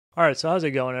All right, so how's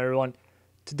it going, everyone?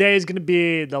 Today is going to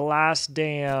be the last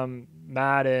damn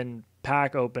Madden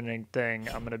pack opening thing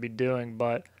I'm going to be doing,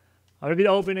 but I'm going to be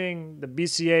opening the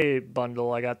BCA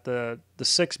bundle. I got the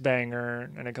six banger,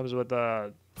 and it comes with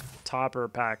a topper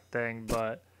pack thing,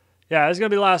 but yeah, it's going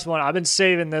to be the last one. I've been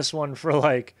saving this one for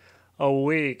like a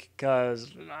week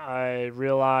because I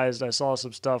realized I saw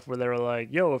some stuff where they were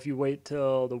like, yo, if you wait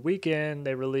till the weekend,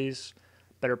 they release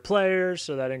better players,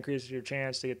 so that increases your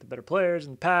chance to get the better players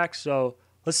in the pack. So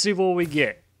let's see what we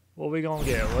get. What we gonna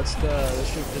get? This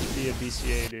should just be a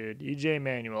BCA dude. EJ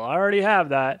Manuel. I already have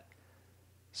that.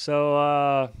 So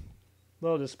a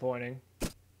little disappointing. I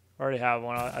already have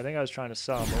one. I think I was trying to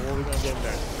sell him, but what are we gonna get in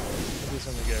there? Hopefully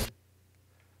something good.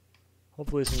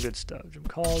 Hopefully some good stuff. Jim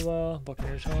Caldwell,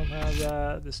 Buccaneers home have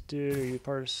that. This dude, are you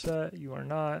part of the set? You are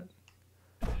not.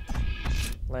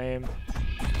 Lame.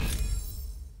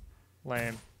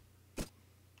 Lame.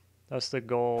 That's the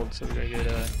gold, so we're gonna get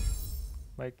a,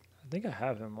 like, I think I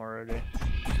have him already.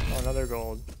 Oh, another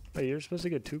gold. Wait, you're supposed to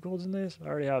get two golds in this? I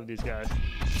already have these guys.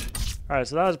 Alright,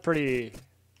 so that was pretty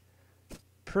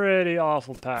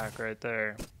awful pack right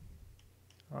there.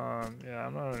 Yeah,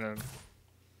 I'm not gonna,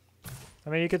 I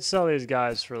mean, you could sell these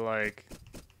guys for like,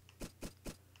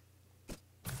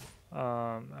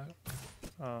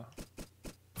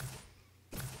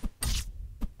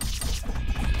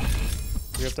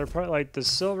 if they're part like the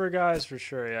silver guys for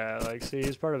sure, yeah. Like, see,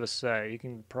 he's part of a set. You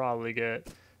can probably get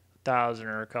 1,000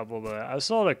 or a couple, but I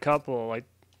sold a couple. Like,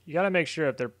 you gotta make sure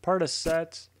if they're part of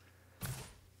sets,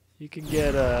 you can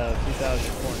get a few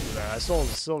thousand coins for that. I sold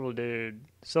a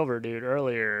silver dude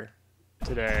earlier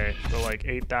today for like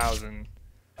 8,000.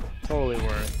 Totally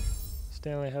worth.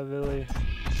 Stanley Heavily,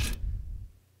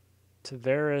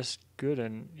 Tavares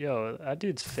Gooden. Yo, that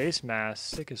dude's face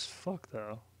mask sick as fuck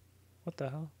though. What the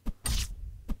hell?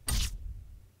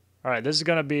 All right, this is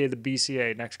going to be the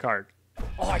BCA next card.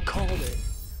 Oh, I called it.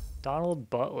 Donald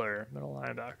Butler, middle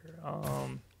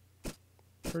linebacker.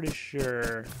 Pretty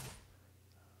sure.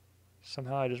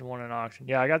 Somehow I just won an auction.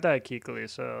 Yeah, I got that at Keekly,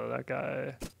 so that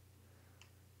guy.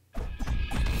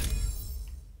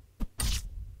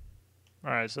 All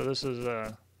right, so this is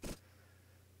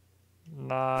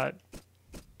not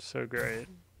so great.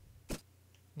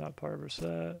 Not part of a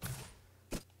set.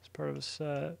 It's part of a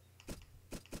set.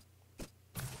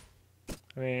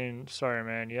 I mean, sorry,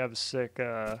 man. You have a sick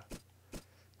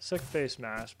face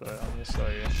mask, but I'm gonna sell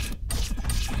you.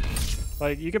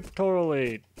 Like, you could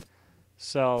totally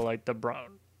sell like the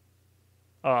brown.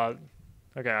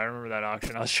 Okay, I remember that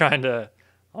auction. I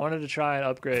wanted to try and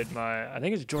upgrade my. I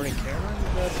think it's Jordy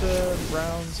Cameron that the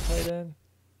Browns tight end.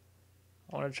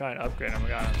 I want to try and upgrade him. I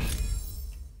got him.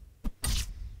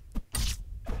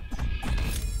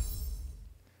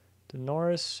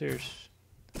 Denoris Sears.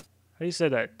 How do you say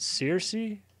that?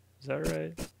 Searcy? Is that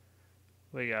right?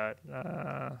 We got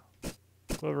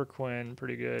Clover Quinn,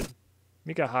 pretty good.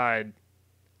 Mika Hyde,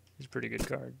 he's a pretty good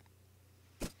card.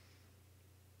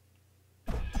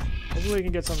 Hopefully we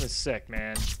can get something sick,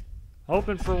 man.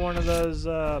 Hoping for one of those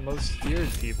most feared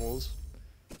peoples.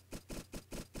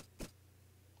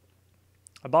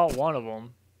 I bought one of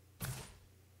them,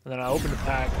 and then I opened the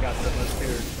pack and got the most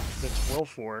feared Vince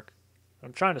Wilfork.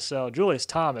 I'm trying to sell Julius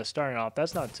Thomas starting off.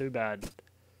 That's not too bad.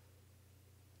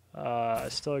 I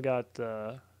still got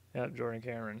Jordan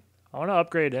Cameron. I want to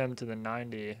upgrade him to the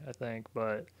 90, I think,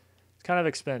 but it's kind of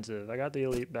expensive. I got the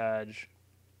elite badge.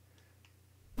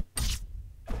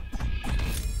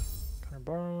 Connor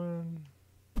Barwin.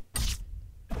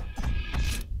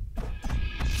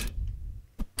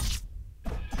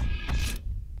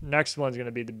 Next one's going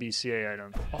to be the BCA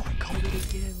item. Oh, I called it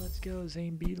again. Let's go.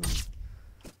 Zane Beadle.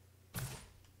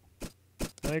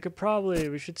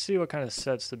 We should see what kind of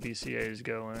sets the BCAs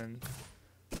go in.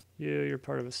 You're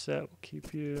part of a set. We'll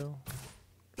keep you.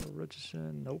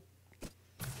 Richardson, nope.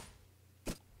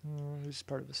 Who's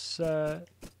part of a set?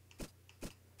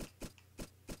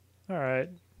 Alright.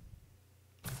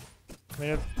 I mean,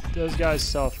 if those guys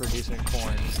sell for decent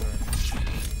coins,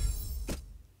 then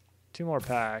 2 more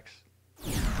packs.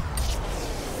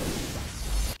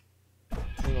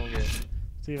 We're gonna get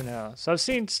Stephen House. So I've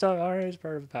seen stuff. Alright, he's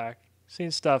part of a pack. Seen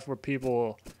stuff where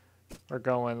people are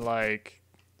going like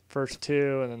first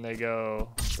 2 and then they go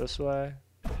this way.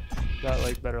 Is that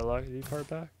like better luck? Is he part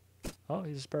back? Oh,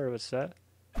 he's part of a set.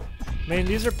 I mean,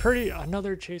 these are pretty.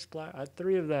 Another Chase Black. I had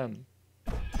 3 of them.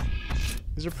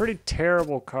 These are pretty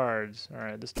terrible cards. All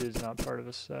right, this dude's not part of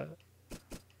a set.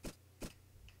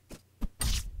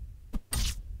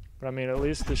 But I mean, at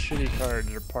least the shitty cards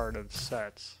are part of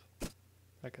sets.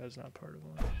 That guy's not part of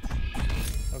one.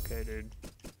 Okay, dude.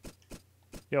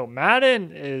 Yo,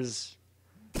 Madden is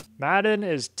Madden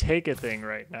is take a thing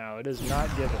right now. It is not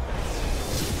give a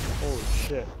thing. Holy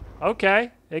shit.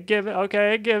 Okay. It give it.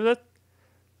 Okay, it gives it.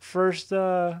 First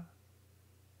card,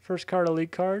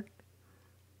 elite card.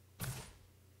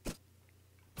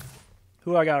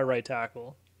 Who I got at right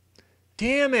tackle?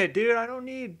 Damn it, dude. I don't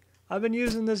need... I've been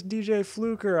using this DJ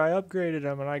Fluker. I upgraded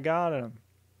him and I got him.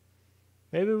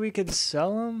 Maybe we could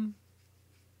sell him?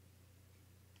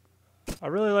 I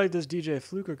really like this DJ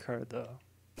Fluker card, though.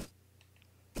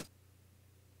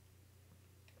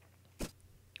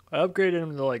 I upgraded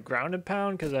him to, like, ground and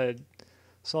pound because I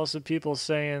saw some people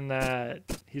saying that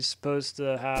he's supposed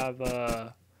to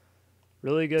have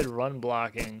really good run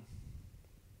blocking,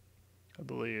 I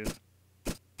believe.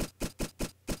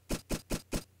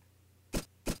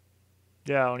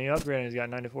 Yeah, when you upgrade him, he's got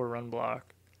 94 run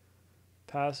block.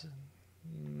 Pass...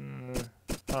 I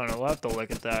don't know. We'll have to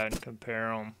look at that and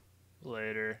compare them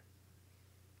later.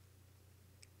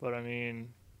 But, I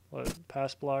mean, what?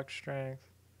 Pass block strength?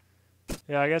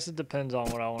 Yeah, I guess it depends on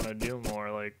what I want to do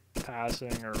more, like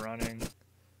passing or running.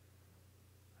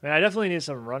 I mean, I definitely need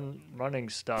some running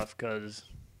stuff because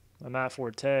my Matt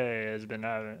Forte has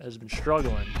been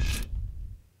struggling.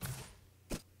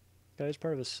 Guy's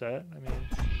part of a set. I mean,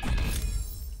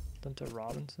 Dante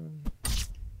Robinson.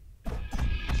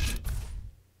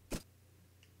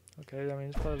 Okay, I mean,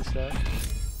 it's part of a set.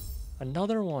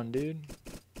 Another one, dude.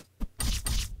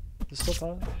 Is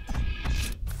still pop?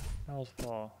 That was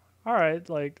fall. Alright,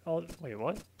 like, wait,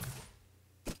 what?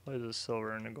 What is this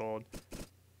silver and the gold?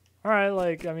 Alright,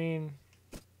 like, I mean,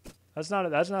 that's not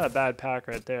a bad pack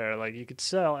right there. Like, you could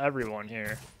sell everyone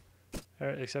here,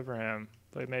 except for him.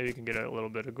 But maybe you can get a little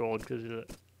bit of gold because of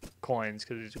coins,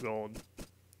 because he's gold.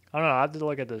 I don't know. I have to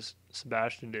look at this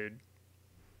Sebastian dude.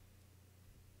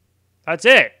 That's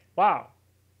it. Wow.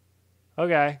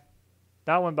 Okay.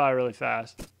 That went by really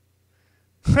fast.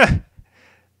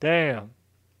 Damn.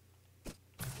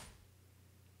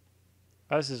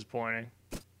 That's disappointing.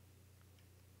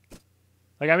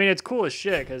 Like, I mean, it's cool as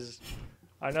shit because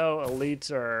I know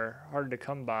elites are hard to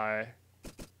come by.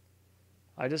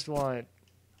 I just want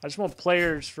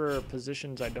players for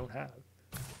positions I don't have.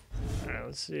 All right,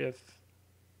 let's see if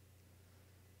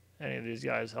any of these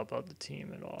guys help out the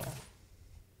team at all.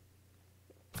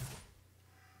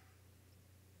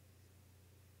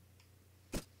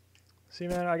 See,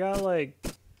 man, I got like...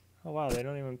 Oh, wow, they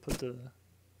don't even put the...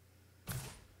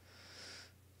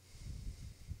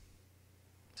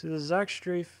 See, the Zach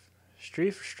Strife,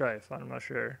 I'm not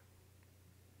sure.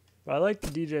 But I like the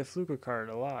DJ Fluker card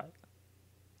a lot.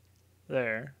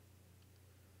 There.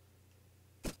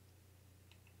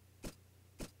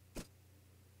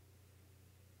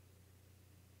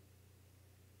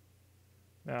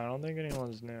 No, I don't think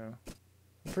anyone's new.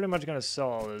 I'm pretty much going to sell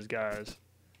all those guys.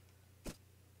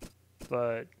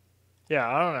 But, yeah,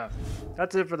 I don't know.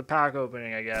 That's it for the pack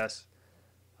opening, I guess.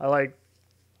 I like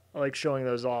showing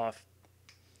those off.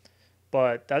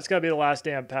 But that's got to be the last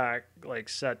damn pack, like,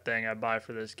 set thing I buy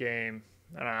for this game.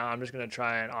 And I'm just going to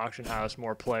try and auction house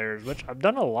more players, which I've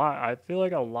done a lot. I feel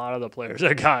like a lot of the players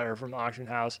I got are from the auction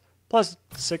house. Plus,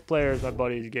 sick players my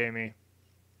buddies gave me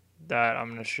that I'm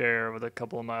going to share with a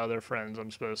couple of my other friends I'm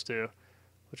supposed to,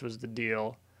 which was the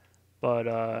deal. But,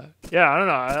 yeah, I don't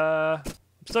know.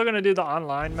 I'm still going to do the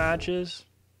online matches.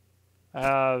 I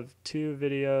have 2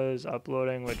 videos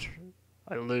uploading, which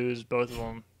I lose both of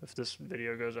them if this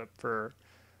video goes up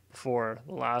before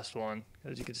the last one.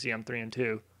 As you can see, I'm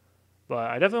 3-2. But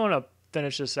I definitely want to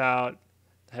finish this out,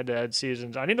 head-to-head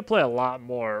seasons. I need to play a lot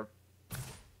more,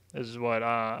 is what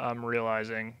I'm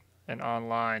realizing, and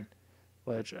online.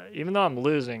 Which, even though I'm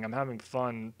losing, I'm having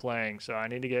fun playing. So I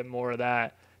need to get more of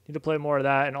that. Need to play more of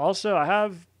that. And also, I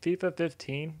have FIFA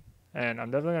 15. And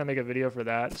I'm definitely going to make a video for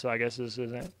that. So I guess this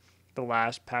isn't the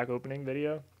last pack opening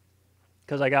video.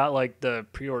 Because I got like the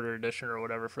pre-order edition or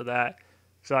whatever for that.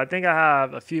 So I think I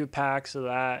have a few packs of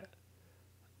that.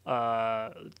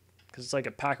 Because it's like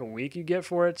a pack a week you get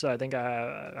for it. So I think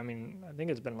I think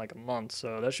it's been like a month.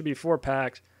 So that should be 4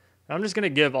 packs. And I'm just going to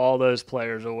give all those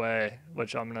players away.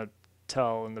 Which I'm going to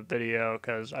tell in the video.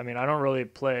 Because, I mean, I don't really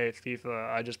play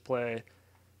FIFA. I just play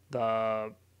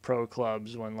the pro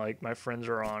clubs when like my friends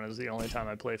are on is the only time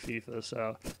I play FIFA.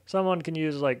 So someone can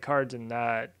use like cards in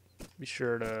that. Be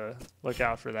sure to look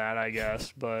out for that, I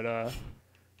guess. But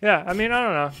yeah, I mean, I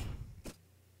don't know.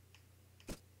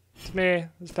 To me,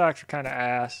 these packs are kind of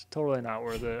ass. Totally not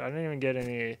worth it. I didn't even get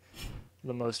any of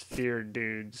the most feared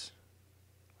dudes.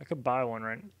 I could buy one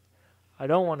right. I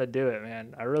don't want to do it,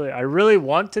 man. I really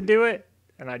want to do it,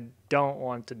 and I don't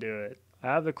want to do it. I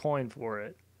have the coin for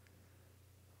it.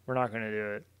 We're not going to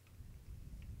do it.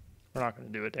 We're not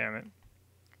going to do it, damn it.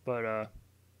 But,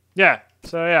 yeah,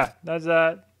 so yeah, that's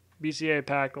that BCA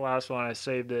pack. The last one, I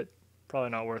saved it. Probably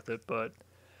not worth it, but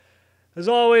as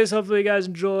always, hopefully you guys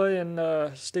enjoy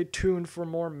and stay tuned for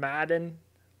more Madden.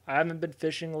 I haven't been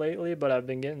fishing lately, but I've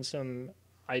been getting some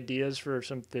ideas for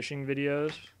some fishing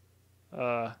videos.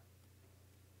 Uh,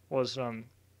 was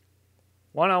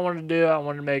one I wanted to do. I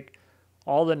wanted to make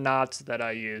all the knots that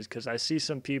I use because I see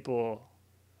some people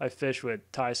I fish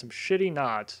with tie some shitty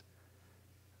knots.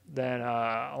 Then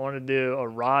I want to do a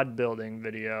rod building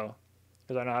video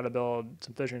because I know how to build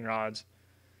some fishing rods.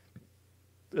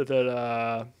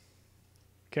 That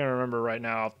can't remember right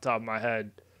now off the top of my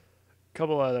head. A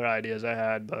couple other ideas I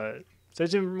had, but stay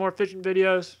tuned for more fishing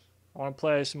videos. I want to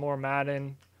play some more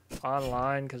Madden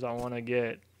online because I want to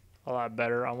get a lot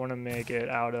better. I want to make it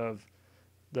out of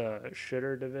the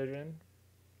shitter division.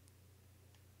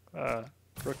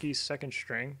 Rookie second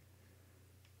string,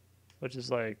 which is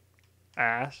like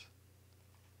ass.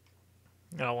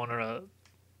 I want to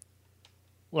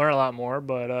learn a lot more,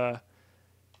 but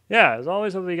yeah, as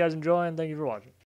always, hopefully you guys enjoy and thank you for watching.